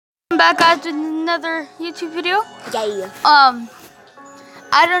back, guys, with another YouTube video. Yeah.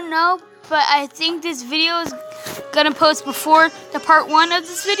 I don't know, but I think this video is gonna post before the part 1 of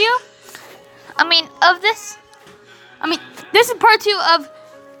this video. This is part 2 of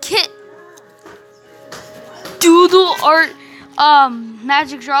Kit Doodle art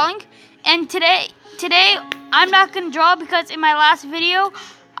magic drawing. And today I'm not gonna draw because in my last video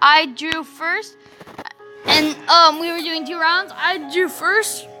I drew first, and we were doing 2 rounds. I drew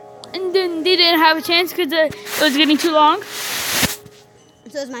first, and then they didn't have a chance because it was getting too long.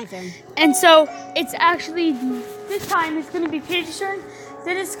 So it's my turn. And so it's actually, this time it's going to be Paige's turn.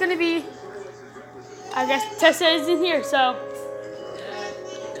 Then it's going to be, I guess Tessa isn't here, so.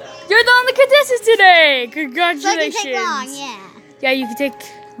 You're the only contestant today. Congratulations. So I can take long, yeah. Yeah, you can take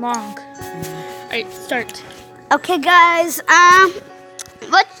long. Alright, start. Okay, guys.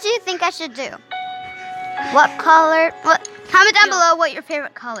 What do you think I should do? What color? Comment down below what your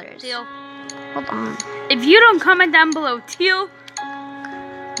favorite color is. Teal. Hold on. If you don't comment down below teal,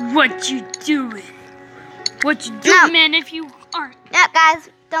 what you doing? What you doing, No. man, if you aren't? Yeah, guys,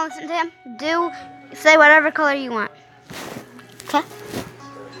 don't listen to him. Say whatever color you want. Okay?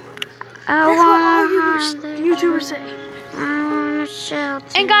 That's what all YouTubers say.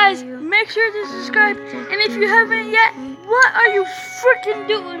 And guys, make sure to subscribe. And if you haven't yet, what are you freaking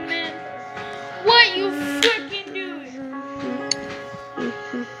doing, man? What you freaking doing?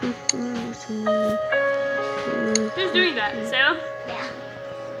 Who's doing that? Sam? Yeah.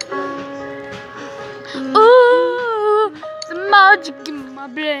 Ooh, the magic in my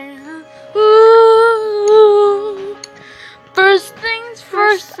blood. Ooh, first things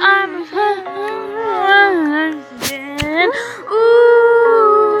first, I'm a virgin.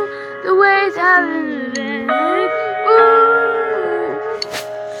 Ooh, the ways I've been. Ooh,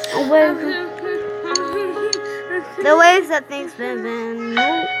 The ways that things been.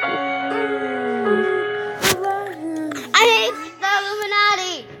 I hate the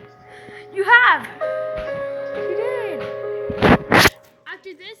Illuminati. You have. You did.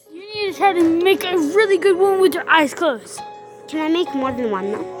 After this, you need to try to make a really good one with your eyes closed. Can I make more than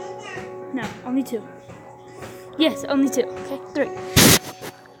one though? No, only 2. Yes, only 2. Okay, 3.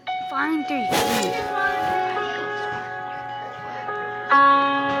 Fine, 3.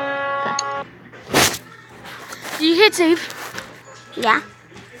 Do you hit save? Yeah.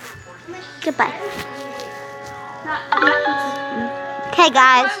 Goodbye. Okay,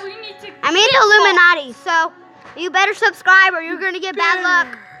 guys. I made the Illuminati, so you better subscribe or you're going to get bad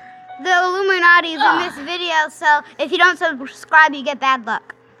luck. The Illuminati is in this video, so if you don't subscribe, you get bad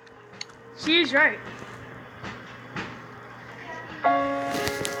luck. She is right.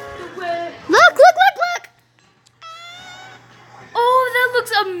 Look! Oh, that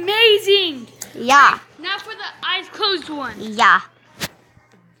looks amazing. Yeah. Now for the eyes closed one. Yeah.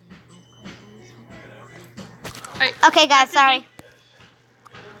 Right. Okay, guys, sorry.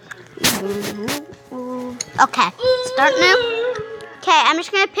 Okay, start new. Okay, I'm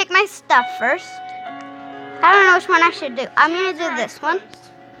just going to pick my stuff first. I don't know which one I should do. I'm going to do this one.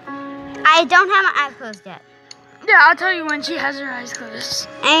 I don't have my eyes closed yet. Yeah, I'll tell you when she has her eyes closed.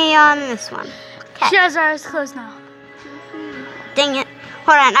 And on this one. She Okay. has her eyes closed now. Dang it.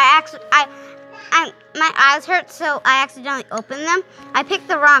 Hold on. My eyes hurt, so I accidentally opened them. I picked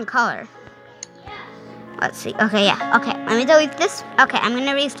the wrong color. Let's see. Okay, yeah. Okay, let me delete this. Okay, I'm going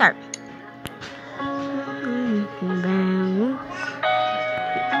to restart.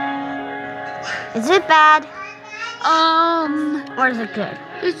 Is it bad or is it good?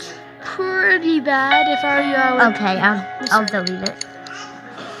 It's pretty bad. If I were you, I would. Okay, I'll delete it.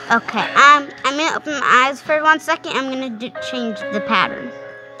 Okay, I'm gonna open my eyes for 1 second. I'm gonna change the pattern.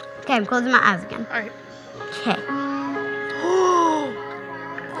 Okay, I'm closing my eyes again. All right. Okay.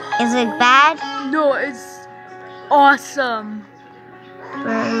 Is it bad? No, it's awesome.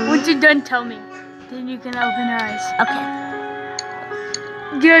 Once you're done, tell me. Then you can open your eyes. Okay.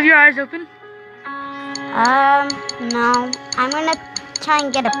 Do you have your eyes open? No. I'm gonna try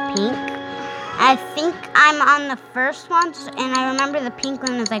and get a pink. I think I'm on the first one, and I remember the pink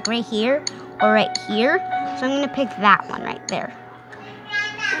one is like right here or right here. So I'm gonna pick that one right there.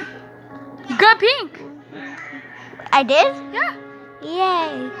 You got pink. I did? Yeah.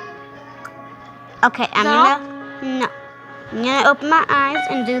 Yay. Okay, I'm gonna open my eyes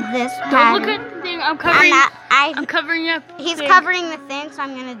and do this Don't pattern. look at the thing. I'm covering. I'm covering up. He's thing. covering the thing, so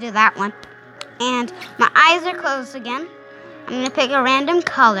I'm gonna do that one. And my eyes are closed again. I'm gonna pick a random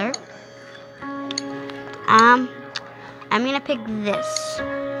color. I'm gonna pick this.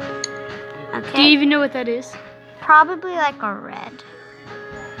 Okay. Do you even know what that is? Probably like a red.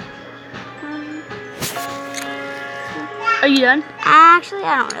 Are you done? Actually,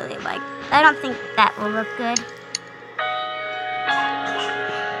 I don't really like. I don't think that will look good.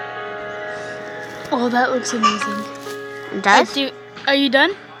 Oh, that looks amazing. It does? Are you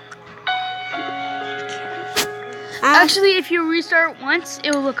done? Actually, if you restart once,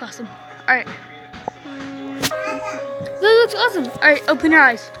 it will look awesome. Alright. That looks awesome. Alright, open your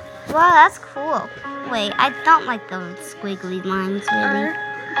eyes. Wow, that's cool. Wait, I don't like those squiggly lines, really.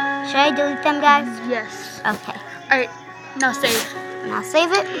 Should I delete them, guys? Yes. Okay. Alright, now save. Now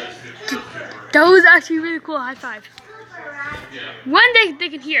save it. That was actually really cool. High five. One day they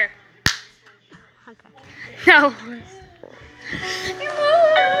can hear. Okay. No.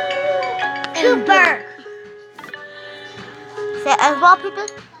 Cooper. Say as wallpaper.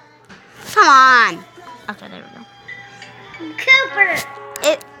 Come on. Okay, there we go. Cooper.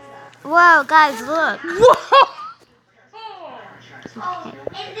 Whoa, guys, look. Whoa. Okay.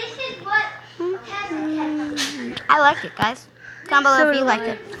 I like it, guys. Comment below if you like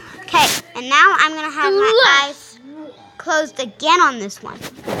it. Okay, and now I'm gonna have my eyes closed again on this one.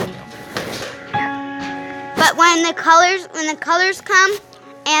 But when the colors come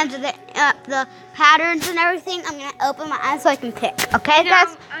and the patterns and everything, I'm gonna open my eyes so I can pick. Okay,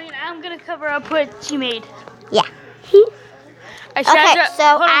 guys? I'm gonna cover up what you made. Yeah. Okay,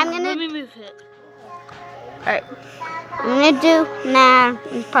 so I'm gonna. Let me move it. Alright. I'm gonna do. Nah,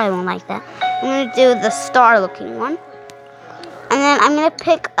 you probably won't like that. I'm gonna do the star-looking one, and then I'm gonna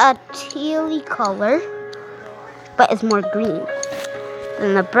pick a tealy color, but it's more green.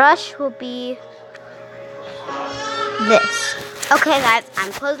 Then the brush will be this. Okay, guys,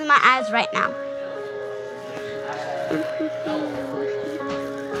 I'm closing my eyes right now.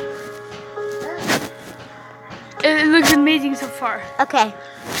 It looks amazing so far. Okay.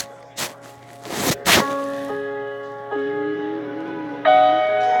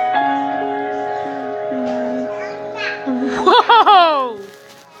 Whoa!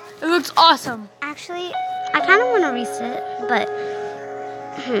 It looks awesome. Actually, I kind of want to reset, but.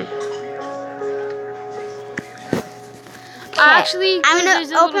 Actually, I'm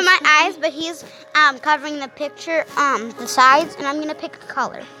gonna open my eyes, but he's covering the picture, the sides, and I'm gonna pick a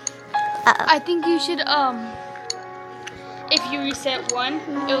color. I think you should if you reset one,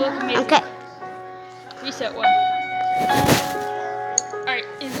 it'll look amazing. Okay. Reset one. Alright,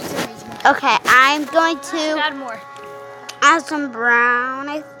 it looks amazing. Okay, I'm going to Add more. add some brown,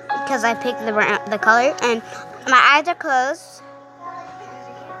 because I picked the color, and my eyes are closed.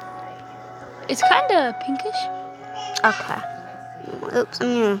 It's kind of pinkish. Okay. Oops,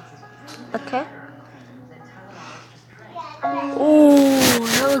 okay. Oh,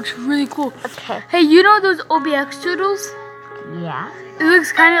 that looks really cool. Okay. Hey, you know those OBX doodles? Yeah. It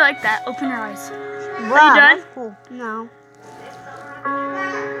looks kind of like that. Open your eyes. Wow, Are you done? that's cool. No.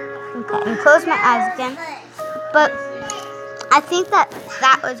 Okay, and close my eyes again. But I think that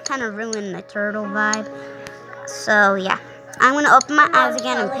was kind of ruining the turtle vibe. So yeah, I'm gonna open my eyes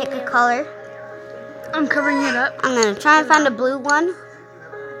again and pick a color. I'm covering it up. I'm gonna try and find a blue one.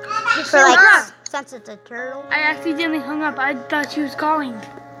 For since it's a turtle. I accidentally hung up. I thought she was calling.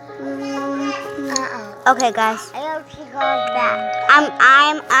 Okay, guys. I hope she calls back. I'm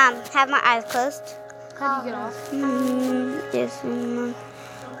have my eyes closed. How do you get off?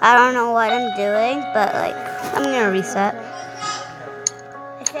 I don't know what I'm doing, but I'm gonna reset.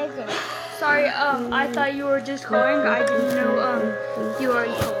 Sorry, I thought you were just calling. I didn't know you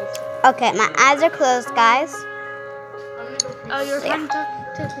already called. Okay, my eyes are closed, guys. You're trying to talk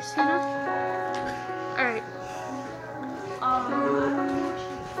to Christina? Alright.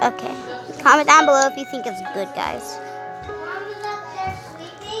 Okay. Comment down below if you think it's good, guys.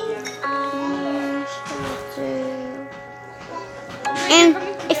 And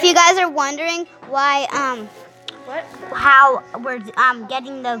if you guys are wondering why how we're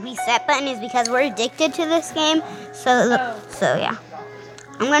getting the reset button is because we're addicted to this game. So yeah.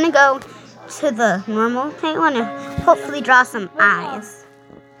 I'm gonna go to the normal paint one and hopefully draw some eyes.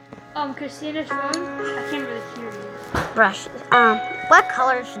 Christina's phone? I can't really hear you. Brush. What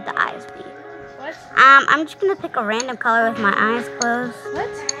color should the eyes be? What? I'm just gonna pick a random color with my eyes closed. What?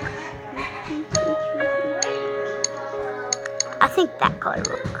 I think that color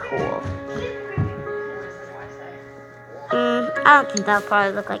looks cool. I don't think that'll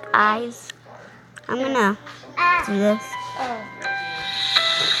probably look like eyes. I'm gonna do this. Oh.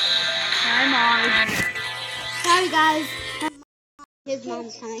 Hi, Mom. Sorry, guys. His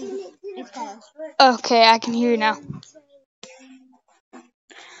mom's coming. Okay, I can hear you now.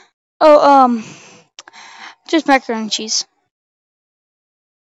 Oh, just macaroni and cheese.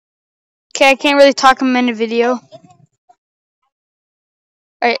 Okay, I can't really talk them in a video.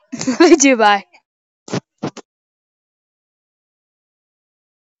 Alright, let me do bye.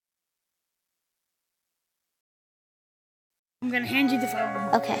 I'm gonna hand you the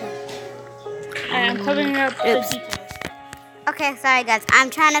phone. Okay. And I'm covering up the details. Okay, sorry guys. I'm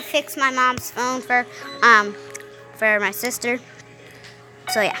trying to fix my mom's phone for my sister.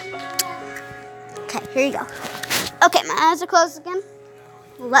 So yeah. Okay, here you go. Okay, my eyes are closed again.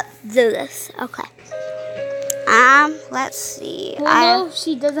 Let's do this. Okay. Let's see. Well, no,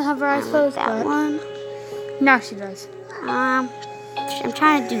 she doesn't have her eyes closed. That one. Now she does. I'm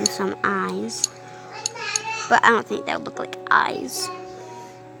trying to do some eyes, but I don't think that would look like eyes.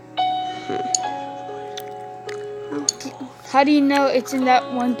 Okay. How do you know it's in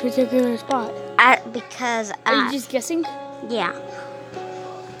that one particular spot? Because Are you just guessing? yeah.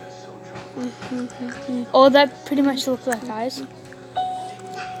 Oh, that pretty much looks like eyes.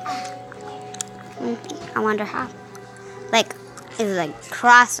 I wonder how. Like, is it like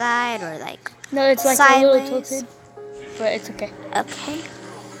cross-eyed or like No, it's like sideways? a little tilted, but it's okay. Okay.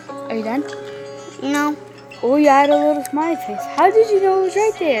 Are you done? No. Oh, you had a little smiley face. How did you know it was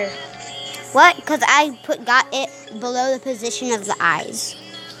right there? What? Because I got it below the position of the eyes.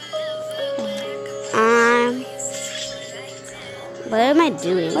 What am I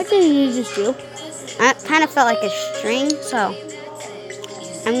doing? What did you just do? It kind of felt like a string, so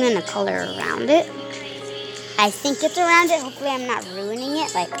I'm going to color around it. I think it's around it. Hopefully I'm not ruining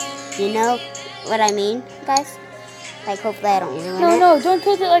it. Like, you know what I mean, guys? Like, hopefully I don't ruin it. No, don't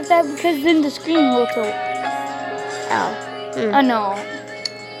tilt it like that because then the screen will tilt. Oh. Oh, no.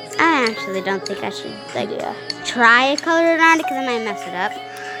 I actually don't think I should, like, try to color around it because I might mess it up.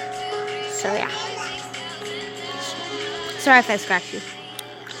 So, yeah. Sorry if I scratch you.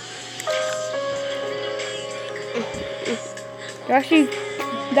 Actually,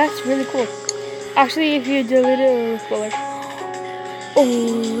 that's really cool. Actually, if you do it a little fuller.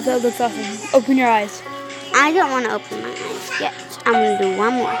 Oh, that looks awesome. Open your eyes. I don't want to open my eyes yet. I'm going to do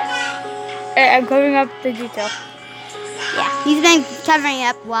one more. I'm covering up the detail. Yeah, he's been covering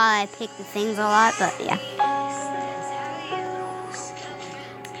up while I pick the things a lot, but yeah.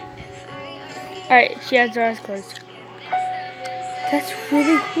 Alright, she has her eyes closed. That's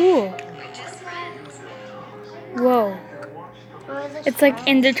really cool. Whoa. It's like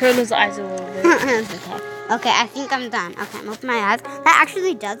in the turtle's eyes a little bit. Okay, I think I'm done. Okay, I'm opening my eyes. That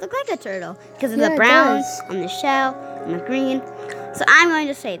actually does look like a turtle because of the browns on the shell and the green. So I'm going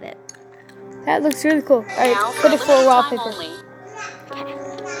to save it. That looks really cool. Alright, put it for a wallpaper. Okay.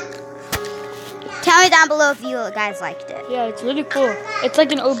 Tell me down below if you guys liked it. Yeah, it's really cool. It's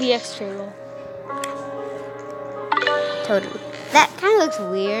like an OBX turtle. Totally. That kind of looks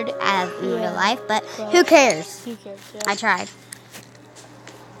weird as in real life, but who cares? Who cares? Yeah. I tried.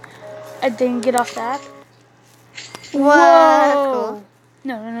 I didn't get off the app. Whoa. Cool.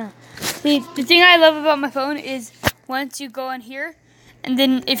 No. The thing I love about my phone is once you go on here, and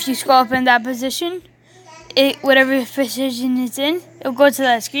then if you scroll up in that position, whatever position it's in, it'll go to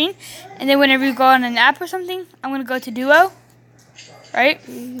that screen. And then whenever you go on an app or something, I'm going to go to Duo, right?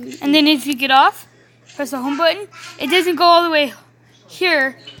 And then if you get off, press the home button. It doesn't go all the way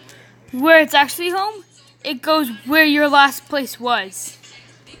here where it's actually home. It goes where your last place was.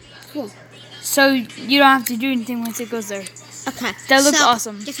 Cool. So you don't have to do anything once it goes there. Okay. That looks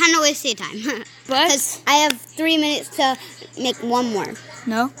awesome. You're kind of wasting time. But because I have 3 minutes to make one more.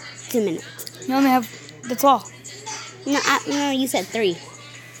 No. 2 minutes. You only have. That's all. No, you said 3.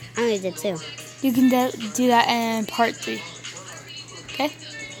 I only did 2. You can do that in part 3. Okay.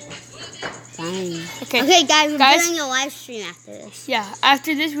 Fine. Okay, guys, we're doing a live stream after this. Yeah,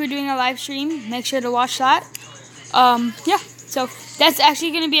 after this we're doing a live stream. Make sure to watch that. Yeah. So that's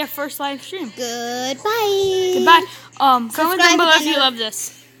actually gonna be our first live stream. Goodbye. Comment down below if you love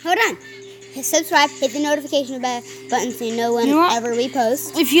this. Hold on. Hit subscribe. Hit the notification button so you know whenever we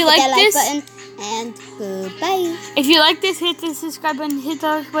post. If you like this, like button, and goodbye. If you like this, hit the subscribe button, hit the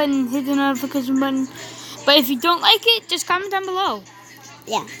like button, hit the notification button. But if you don't like it, just comment down below.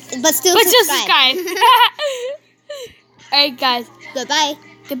 Yeah, but still subscribe. Alright, guys. Goodbye.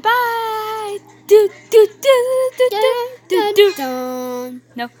 Goodbye. Do, do, do, do, do, do, do.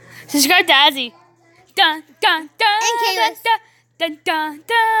 No. Subscribe to Azzy. Dun, dun, dun, And dun, dun,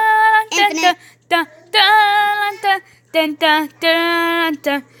 dun, Infinite. dun, dun, dun, dun, dun, dun,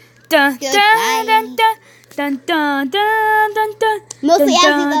 dun, dun, Goodbye. dun, dun, dun, dun, dun, dun, dun, Mostly dun,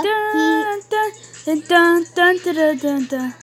 Azzy, though. dun, dun, dun, dun, dun, dun, dun, dun, dun.